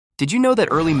Did you know that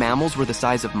early mammals were the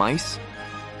size of mice?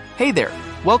 Hey there,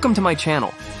 welcome to my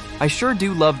channel. I sure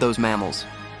do love those mammals.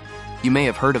 You may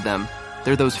have heard of them.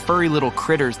 They're those furry little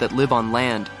critters that live on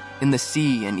land, in the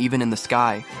sea, and even in the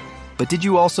sky. But did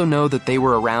you also know that they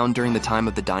were around during the time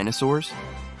of the dinosaurs?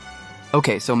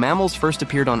 Okay, so mammals first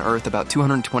appeared on Earth about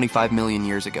 225 million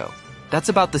years ago. That's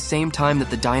about the same time that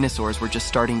the dinosaurs were just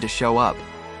starting to show up.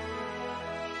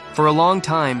 For a long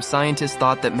time, scientists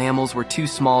thought that mammals were too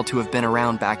small to have been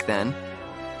around back then.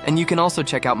 And you can also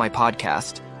check out my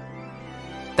podcast.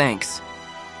 Thanks.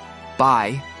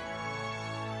 Bye.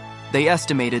 They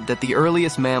estimated that the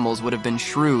earliest mammals would have been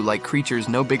shrew-like creatures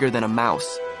no bigger than a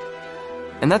mouse.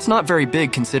 And that's not very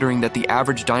big considering that the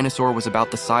average dinosaur was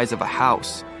about the size of a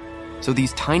house. So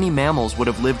these tiny mammals would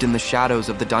have lived in the shadows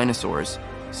of the dinosaurs,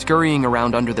 scurrying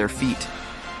around under their feet.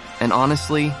 And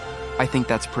honestly, I think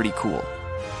that's pretty cool.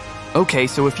 Okay,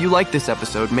 so if you like this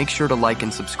episode, make sure to like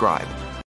and subscribe.